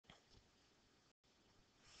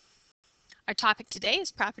Our topic today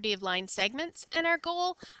is property of line segments, and our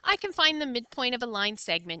goal, I can find the midpoint of a line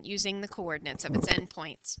segment using the coordinates of its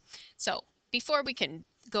endpoints. So before we can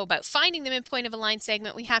go about finding the midpoint of a line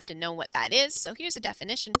segment, we have to know what that is. So here's a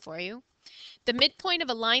definition for you. The midpoint of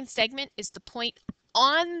a line segment is the point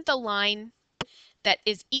on the line that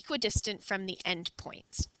is equidistant from the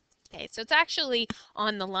endpoints. Okay, so it's actually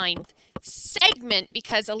on the line segment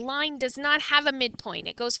because a line does not have a midpoint.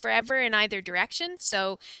 It goes forever in either direction,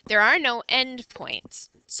 so there are no endpoints.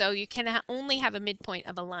 So you can only have a midpoint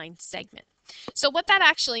of a line segment. So what that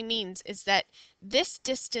actually means is that this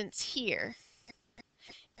distance here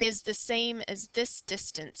is the same as this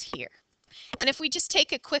distance here. And if we just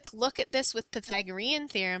take a quick look at this with Pythagorean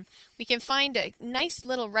theorem, we can find a nice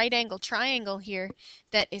little right angle triangle here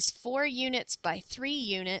that is 4 units by 3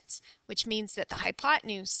 units, which means that the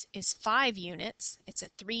hypotenuse is 5 units. It's a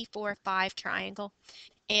 3, 4, 5 triangle.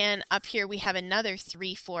 And up here we have another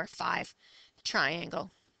 3, 4, 5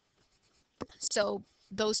 triangle. So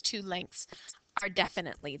those two lengths are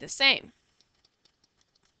definitely the same.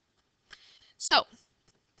 So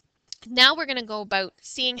now we're going to go about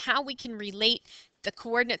seeing how we can relate the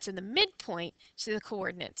coordinates in the midpoint to the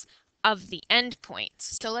coordinates of the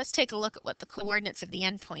endpoints. So let's take a look at what the coordinates of the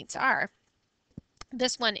endpoints are.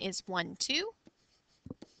 This one is 1, 2.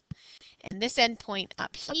 And this endpoint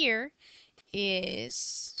up here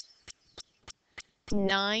is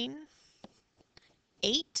 9,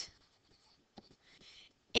 8.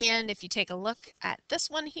 And if you take a look at this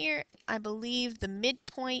one here, I believe the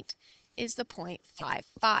midpoint is the point 5,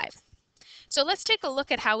 5. So let's take a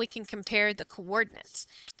look at how we can compare the coordinates.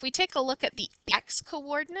 If we take a look at the x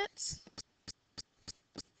coordinates,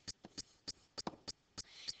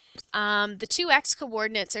 the two x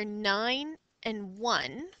coordinates are 9 and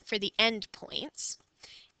 1 for the endpoints,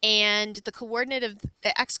 and the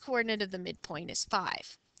x coordinate of the midpoint is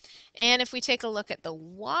 5. And if we take a look at the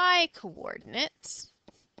y coordinates,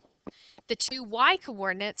 the two y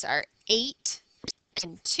coordinates are 8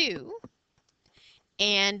 and 2.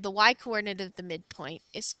 And the y coordinate of the midpoint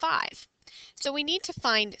is 5. So we need to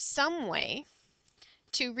find some way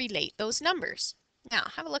to relate those numbers. Now,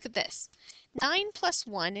 have a look at this. 9 plus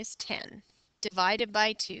 1 is 10, divided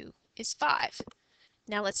by 2 is 5.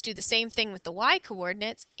 Now let's do the same thing with the y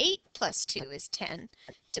coordinates. 8 plus 2 is 10,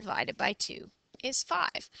 divided by 2 is 5.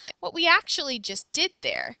 What we actually just did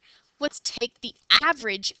there was take the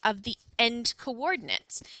average of the end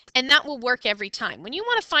coordinates, and that will work every time. When you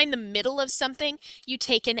want to find the middle of something, you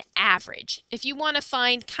take an average. If you want to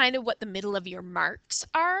find kind of what the middle of your marks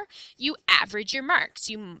are, you average your marks.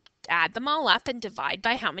 You add them all up and divide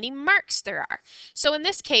by how many marks there are. So in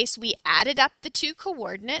this case, we added up the two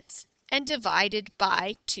coordinates and divided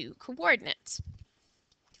by 2 coordinates.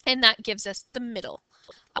 And that gives us the middle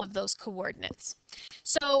of those coordinates.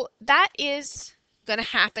 So that is going to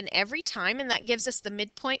happen every time, and that gives us the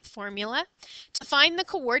midpoint formula. To find the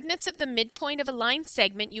coordinates of the midpoint of a line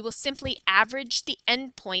segment, you will simply average the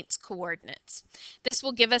endpoint's coordinates. This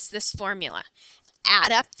will give us this formula.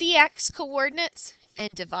 Add up the x coordinates and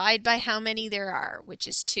divide by how many there are, which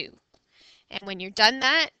is 2. And when you're done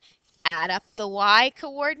that, add up the y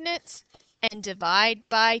coordinates and divide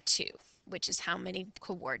by 2, which is how many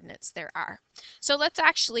coordinates there are. So let's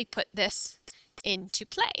actually put this into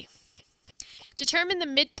play. Determine the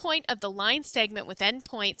midpoint of the line segment with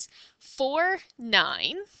endpoints 4,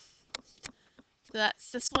 9. So that's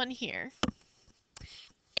this one here.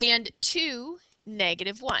 And 2,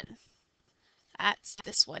 negative 1. That's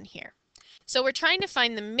this one here. So we're trying to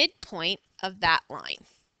find the midpoint of that line.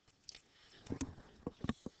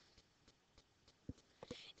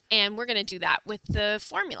 And we're going to do that with the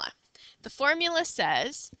formula. The formula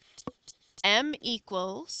says m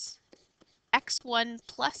equals x1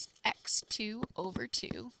 plus x2 over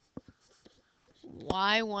 2,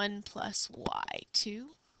 y1 plus y2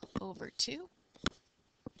 over 2.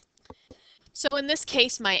 So in this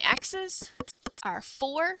case, my x's are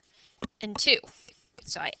 4 and 2.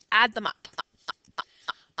 So I add them up.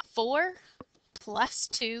 4 plus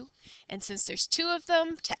 2, and since there's 2 of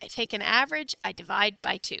them, to take an average, I divide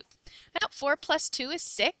by 2. Now 4 plus 2 is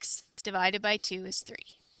 6, divided by 2 is 3.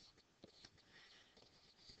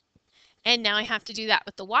 And now I have to do that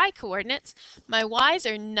with the y coordinates. My y's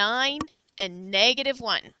are 9 and negative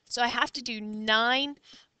 1. So I have to do 9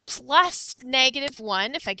 plus negative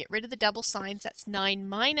 1. If I get rid of the double signs, that's 9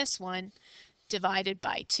 minus 1 divided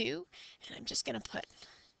by 2. And I'm just going to put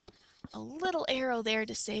a little arrow there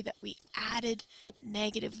to say that we added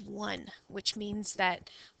negative 1, which means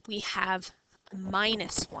that we have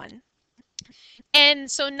minus 1. And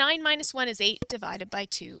so 9 minus 1 is 8, divided by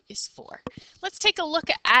 2 is 4. Let's take a look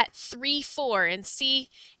at 3, 4 and see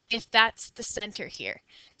if that's the center here.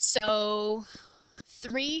 So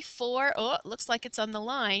 3, 4, oh, it looks like it's on the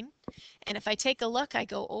line. And if I take a look, I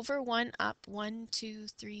go over 1, up, 1, 2,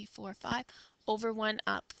 3, 4, 5, over 1,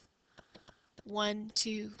 up, 1,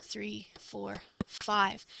 2, 3, 4,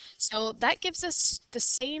 5. So that gives us the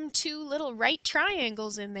same two little right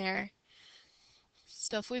triangles in there.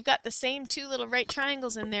 So if we've got the same two little right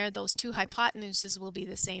triangles in there, those two hypotenuses will be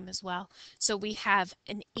the same as well. So we have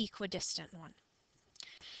an equidistant one.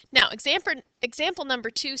 Now, example number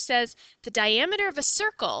 2 says the diameter of a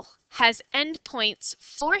circle has endpoints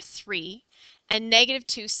 4, 3 and negative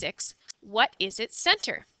 2, 6. What is its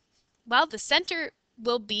center? Well, the center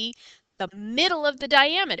will be the middle of the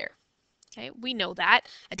diameter. Okay, we know that.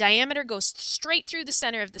 A diameter goes straight through the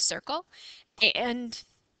center of the circle, and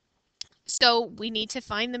so we need to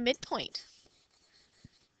find the midpoint.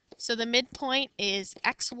 So the midpoint is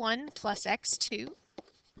x1 plus x2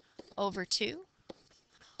 over 2,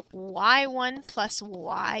 y1 plus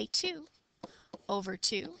y2 over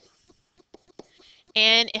 2.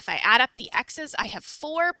 And if I add up the x's, I have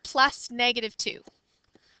 4 plus negative 2.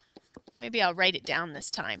 Maybe I'll write it down this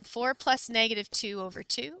time. 4 plus negative 2 over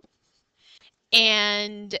 2.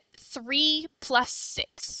 And 3 plus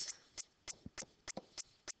 6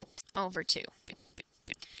 over 2.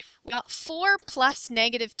 Well, 4 plus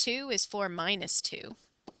negative 2 is 4 minus 2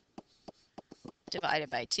 divided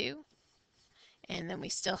by 2. And then we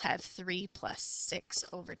still have 3 plus 6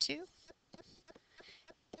 over 2.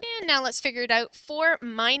 And now let's figure it out. 4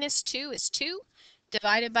 minus 2 is 2.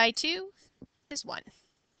 Divided by 2 is 1.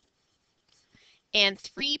 And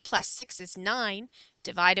 3 plus 6 is 9.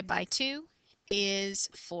 Divided by 2 is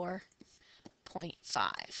 4.5.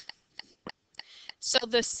 So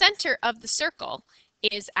the center of the circle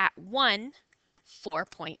is at 1,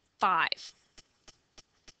 4.5.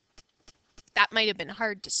 That might have been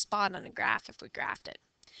hard to spot on a graph if we graphed it.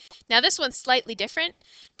 Now this one's slightly different.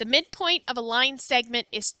 The midpoint of a line segment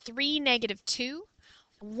is 3, negative 2.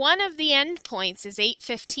 One of the endpoints is 8,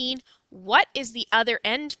 15. What is the other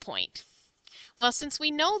endpoint? Well, since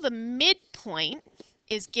we know the midpoint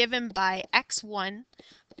is given by x1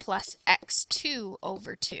 plus x2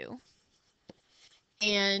 over 2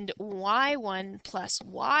 and y1 plus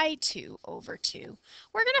y2 over 2,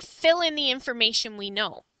 we're going to fill in the information we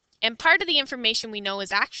know. And part of the information we know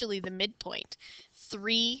is actually the midpoint,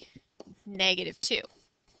 3, negative 2.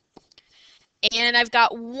 And I've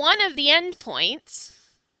got one of the endpoints,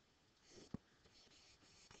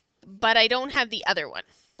 but I don't have the other one.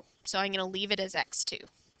 So I'm going to leave it as x2.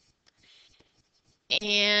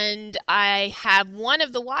 And I have one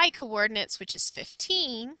of the y coordinates, which is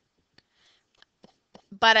 15,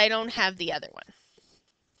 but I don't have the other one.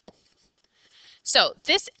 So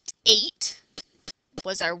this 8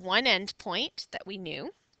 was our one endpoint that we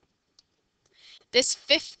knew. This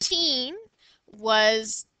 15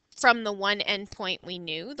 was from the one endpoint we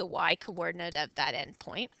knew, the y coordinate of that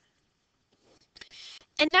endpoint.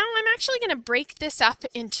 And now I'm actually going to break this up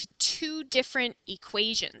into two different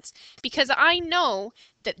equations because I know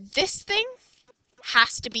that this thing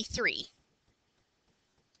has to be 3.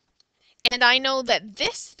 And I know that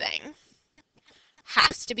this thing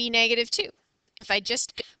has to be negative 2. If I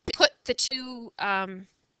just put the two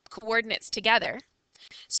coordinates together.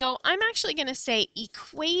 So I'm actually going to say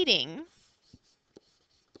equating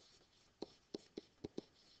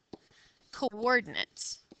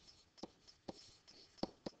coordinates.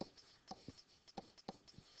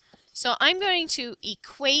 So I'm going to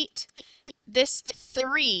equate this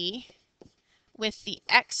 3 with the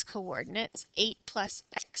x coordinates, 8 plus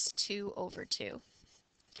x2 over 2,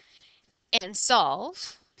 and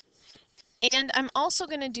solve. And I'm also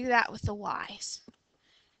going to do that with the y's.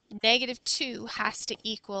 Negative 2 has to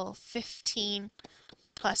equal 15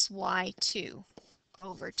 plus y2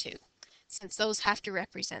 over 2, since those have to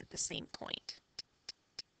represent the same point.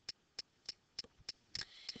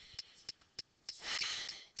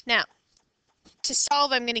 Now, to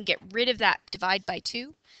solve, I'm going to get rid of that divide by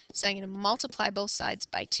 2. So I'm going to multiply both sides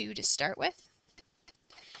by 2 to start with.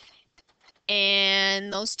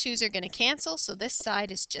 And those 2's are going to cancel, so this side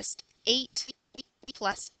is just 8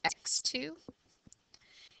 plus x2.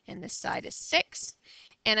 And this side is 6.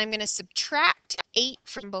 And I'm going to subtract 8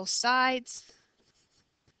 from both sides.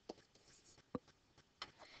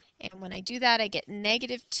 And when I do that, I get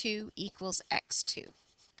negative 2 equals x2.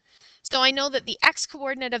 So I know that the x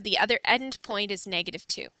coordinate of the other endpoint is negative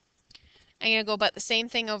 2. I'm going to go about the same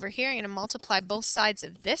thing over here. I'm going to multiply both sides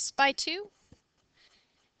of this by 2.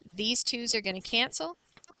 These 2's are going to cancel,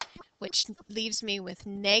 which leaves me with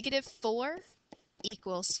negative 4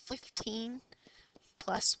 equals 15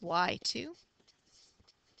 plus y2.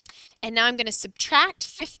 And now I'm going to subtract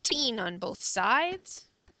 15 on both sides.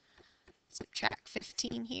 Subtract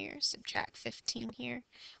 15 here, subtract 15 here,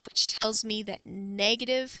 which tells me that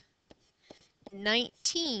negative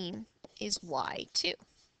 19 is y2.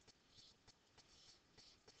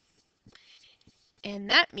 And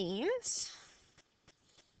that means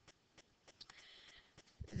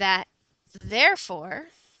that therefore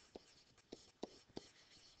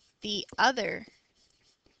the other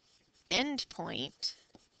endpoint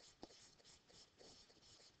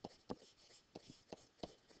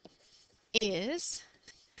is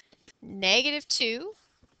negative 2,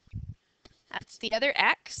 that's the other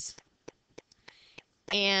x,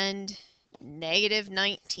 and negative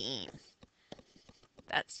 19,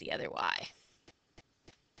 that's the other y.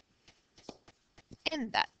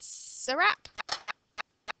 And that's a wrap.